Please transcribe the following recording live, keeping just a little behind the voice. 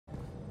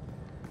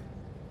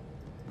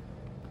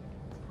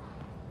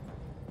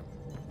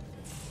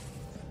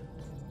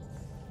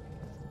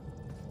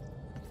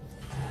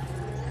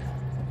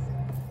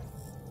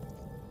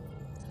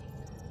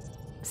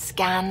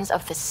Scans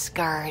of the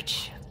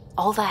Scourge.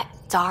 All that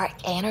dark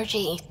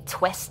energy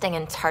twisting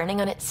and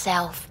turning on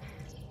itself.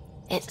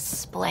 It's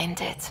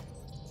splendid.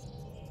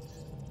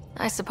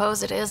 I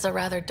suppose it is a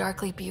rather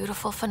darkly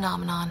beautiful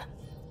phenomenon.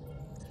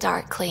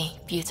 Darkly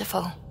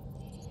beautiful.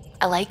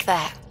 I like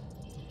that.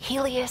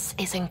 Helios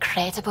is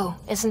incredible,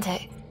 isn't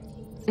it?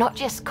 Not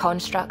just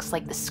constructs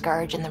like the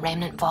Scourge and the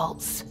Remnant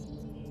Vaults.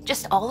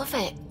 Just all of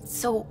it.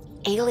 So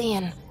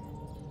alien.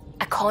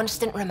 A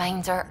constant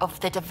reminder of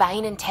the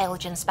divine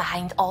intelligence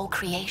behind all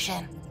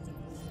creation.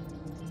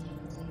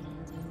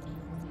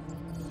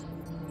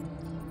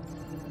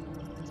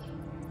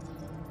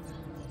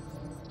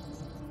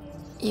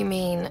 You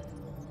mean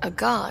a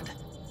god?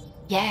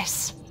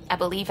 Yes, I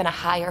believe in a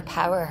higher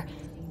power.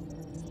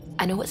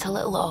 I know it's a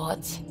little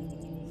odd,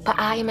 but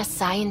I am a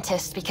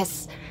scientist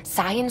because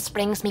science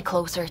brings me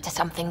closer to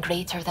something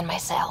greater than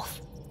myself.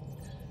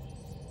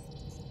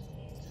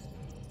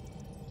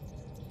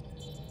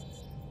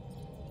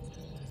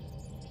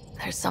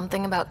 There's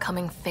something about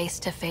coming face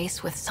to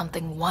face with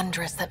something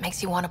wondrous that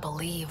makes you want to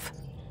believe.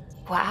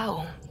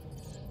 Wow.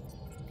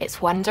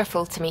 It's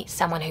wonderful to meet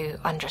someone who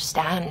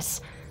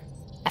understands.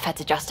 I've had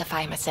to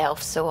justify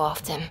myself so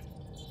often,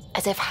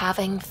 as if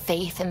having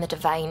faith in the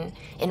divine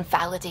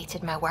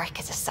invalidated my work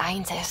as a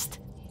scientist,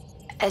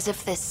 as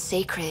if this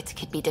sacred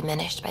could be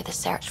diminished by the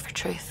search for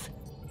truth.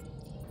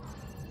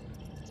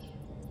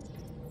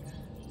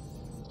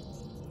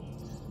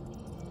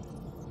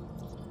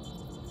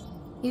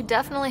 You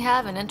definitely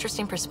have an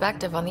interesting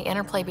perspective on the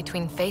interplay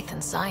between faith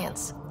and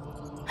science.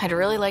 I'd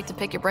really like to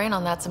pick your brain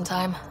on that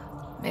sometime.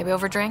 Maybe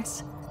over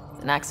drinks?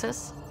 The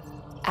Nexus?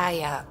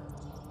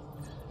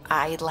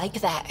 I'd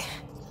like that.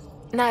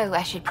 Now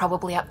I should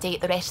probably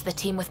update the rest of the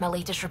team with my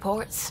latest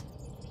reports.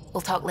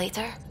 We'll talk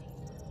later.